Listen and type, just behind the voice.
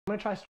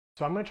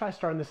I'm gonna try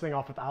starting this thing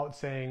off without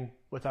saying,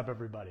 "What's up,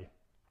 everybody?"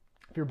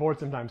 If you're bored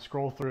sometimes,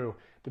 scroll through.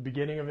 The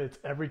beginning of it's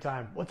every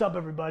time, "What's up,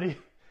 everybody?"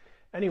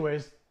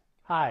 Anyways,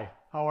 hi,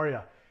 how are you?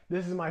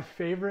 This is my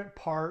favorite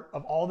part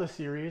of all the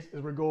series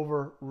is we go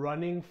over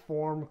running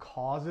form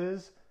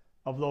causes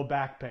of low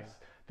back pain.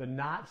 The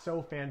not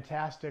so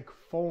fantastic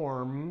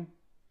form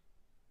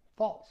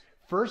falls.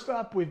 First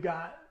up, we've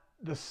got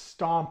the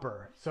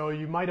Stomper. So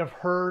you might have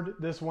heard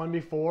this one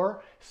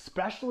before,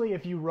 especially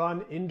if you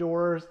run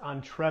indoors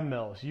on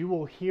treadmills. You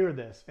will hear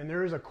this, and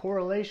there is a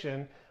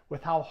correlation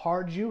with how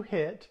hard you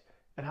hit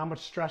and how much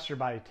stress your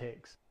body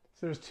takes.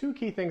 So there's two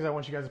key things I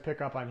want you guys to pick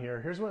up on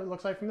here. Here's what it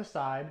looks like from the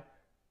side,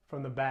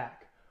 from the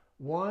back.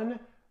 One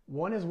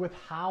is with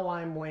how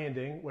I'm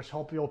landing, which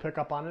hopefully you'll pick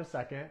up on in a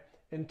second.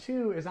 And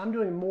two is I'm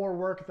doing more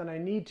work than I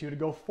need to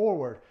go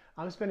forward.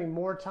 I'm spending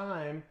more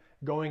time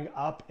going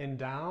up and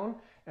down.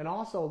 And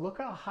also look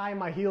how high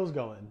my heel's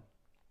going.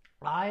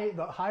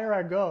 The higher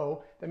I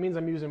go, that means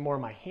I'm using more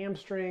of my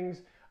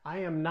hamstrings. I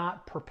am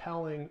not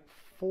propelling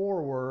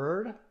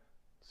forward,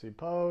 see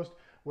post,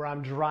 where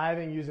I'm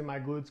driving using my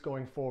glutes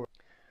going forward.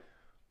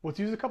 Let's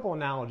use a couple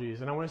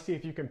analogies, and I want to see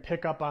if you can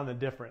pick up on the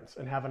difference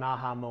and have an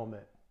aha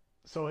moment.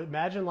 So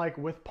imagine like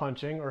with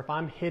punching, or if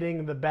I'm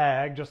hitting the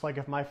bag, just like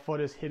if my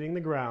foot is hitting the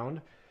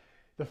ground,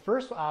 the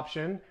first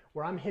option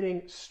where I'm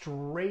hitting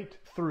straight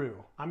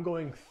through, I'm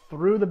going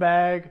through the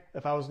bag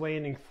if I was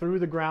landing through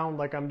the ground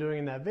like I'm doing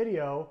in that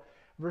video,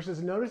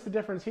 versus notice the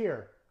difference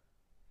here,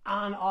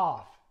 on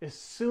off. As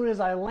soon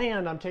as I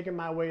land, I'm taking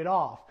my weight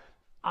off,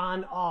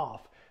 on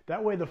off.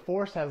 That way the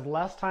force has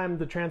less time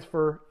to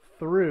transfer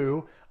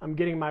through. I'm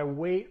getting my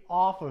weight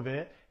off of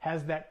it,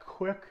 has that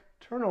quick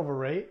turnover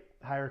rate,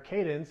 higher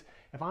cadence.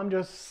 If I'm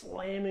just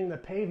slamming the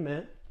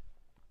pavement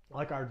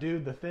like our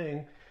dude, the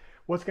thing,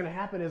 what's going to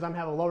happen is I'm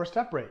having a lower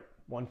step rate,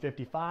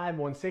 155,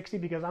 160,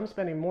 because I'm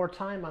spending more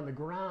time on the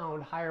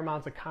ground, higher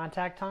amounts of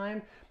contact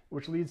time,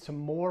 which leads to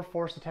more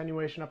force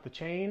attenuation up the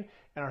chain,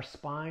 and our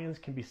spines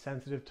can be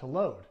sensitive to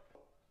load.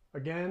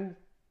 Again,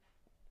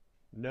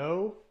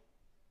 no,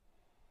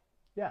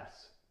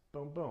 yes,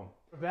 boom, boom.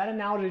 If that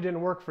analogy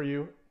didn't work for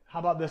you, how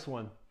about this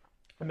one?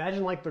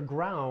 Imagine like the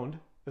ground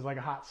is like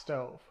a hot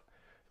stove.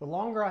 The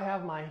longer I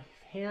have my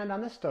hand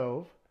on the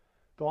stove,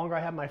 the longer I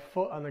have my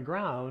foot on the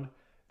ground,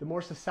 the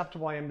more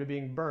susceptible I am to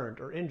being burned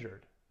or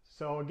injured.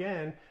 So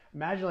again,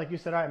 imagine like you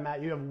said, all right,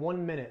 Matt, you have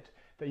 1 minute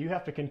that you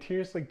have to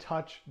continuously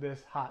touch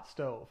this hot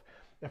stove.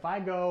 If I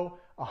go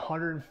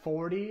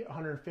 140,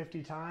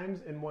 150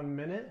 times in 1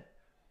 minute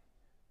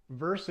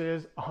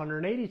versus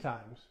 180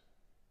 times,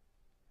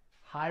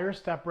 higher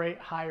step rate,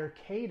 higher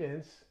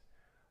cadence,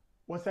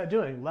 what's that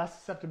doing? Less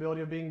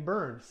susceptibility of being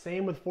burned.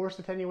 Same with force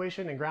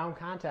attenuation and ground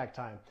contact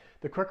time.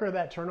 The quicker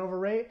that turnover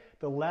rate,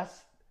 the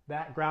less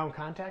that ground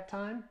contact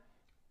time,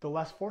 the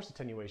less force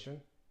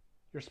attenuation,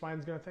 your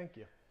spine's going to thank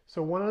you.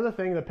 So one other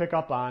thing to pick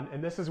up on,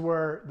 and this is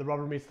where the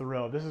rubber meets the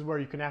road, this is where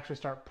you can actually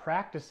start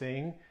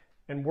practicing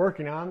and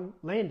working on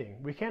landing.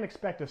 We can't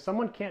expect, if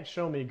someone can't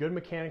show me good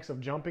mechanics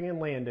of jumping and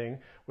landing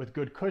with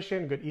good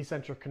cushion, good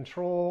eccentric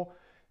control,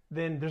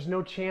 then there's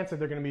no chance that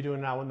they're going to be doing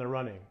it now when they're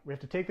running. We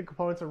have to take the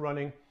components of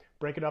running,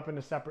 break it up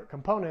into separate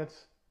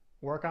components,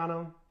 work on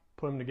them,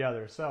 put them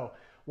together. So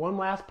one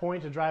last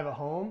point to drive it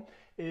home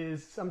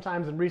is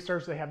sometimes in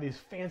research they have these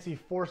fancy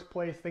force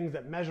plates, things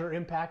that measure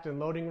impact and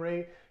loading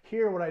rate.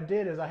 Here what I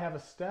did is I have a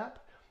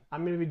step.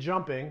 I'm going to be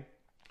jumping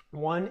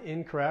one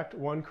incorrect,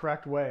 one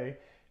correct way.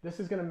 This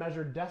is going to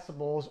measure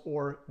decibels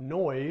or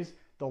noise.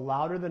 The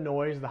louder the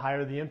noise, the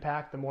higher the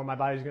impact, the more my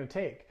body's going to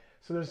take.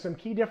 So there's some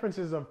key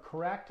differences of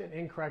correct and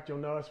incorrect you'll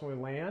notice when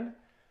we land.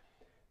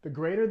 The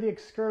greater the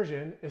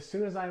excursion, as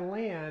soon as I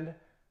land,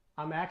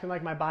 I'm acting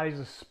like my body's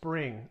a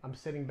spring. I'm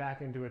sitting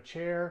back into a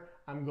chair,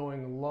 I'm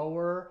going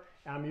lower,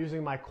 and I'm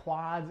using my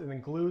quads and the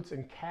glutes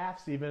and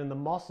calves even and the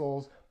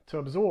muscles to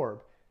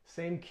absorb.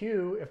 Same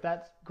cue, if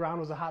that ground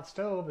was a hot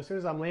stove, as soon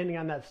as I'm landing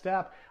on that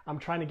step, I'm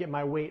trying to get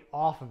my weight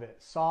off of it.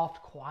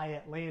 Soft,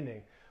 quiet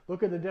landing.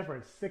 Look at the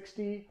difference,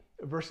 60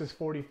 versus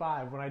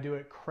 45 when I do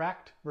it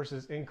correct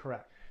versus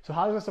incorrect. So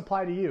how does this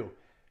apply to you?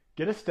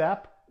 Get a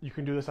step. You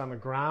can do this on the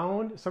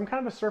ground, some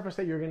kind of a surface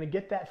that you're going to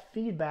get that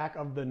feedback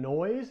of the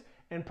noise,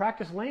 and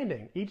practice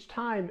landing. Each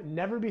time,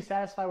 never be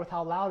satisfied with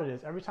how loud it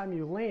is. Every time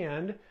you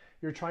land,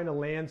 you're trying to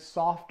land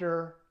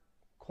softer,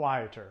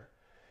 quieter.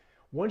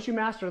 Once you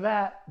master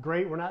that,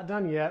 great, we're not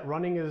done yet.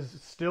 Running is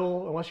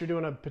still, unless you're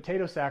doing a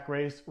potato sack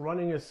race,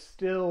 running is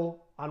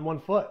still on 1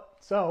 foot.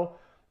 So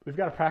we've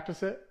got to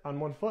practice it on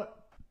 1 foot.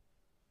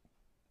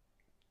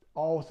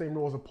 All the same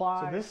rules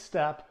apply. So this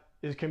step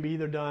can be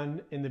either done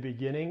in the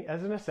beginning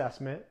as an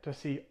assessment to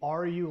see,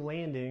 are you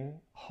landing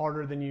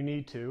harder than you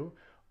need to,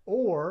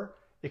 or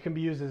it can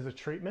be used as a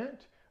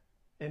treatment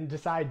and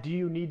decide, do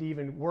you need to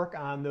even work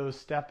on those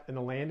step in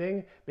the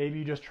landing? Maybe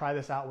you just try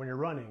this out when you're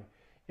running.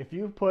 If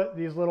you put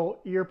these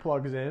little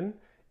earplugs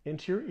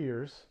into your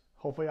ears,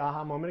 hopefully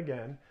aha moment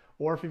again,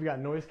 or if you've got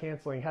noise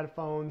canceling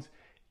headphones,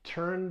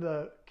 turn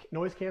the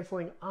noise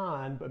canceling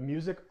on but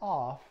music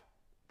off,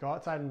 go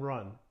outside and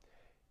run.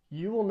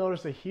 You will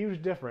notice a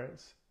huge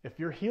difference If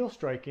you're heel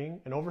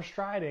striking and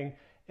overstriding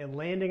and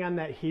landing on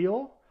that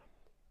heel,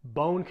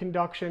 bone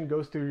conduction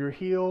goes through your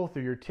heel,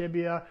 through your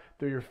tibia,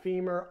 through your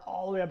femur,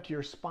 all the way up to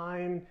your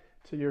spine,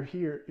 to your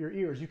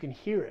ears. You can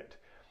hear it.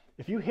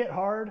 If you hit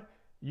hard,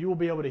 you will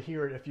be able to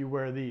hear it if you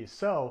wear these.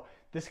 So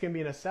this can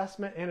be an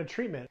assessment and a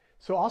treatment.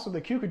 So also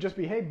the cue could just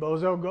be, hey,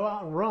 bozo, go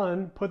out and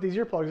run, put these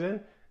earplugs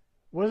in.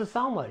 What does it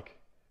sound like?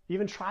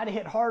 Even try to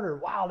hit harder.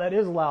 Wow, that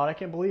is loud. I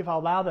can't believe how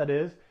loud that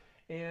is.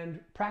 And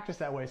practice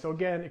that way. So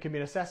again, it can be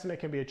an assessment,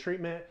 it can be a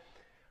treatment.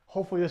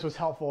 Hopefully this was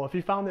helpful. If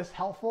you found this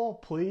helpful,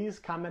 please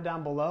comment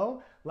down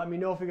below. Let me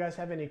know if you guys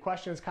have any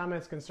questions,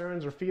 comments,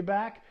 concerns, or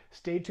feedback.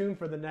 Stay tuned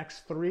for the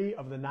next 3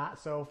 of the not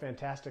so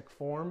fantastic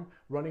form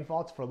running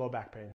faults for low back pain.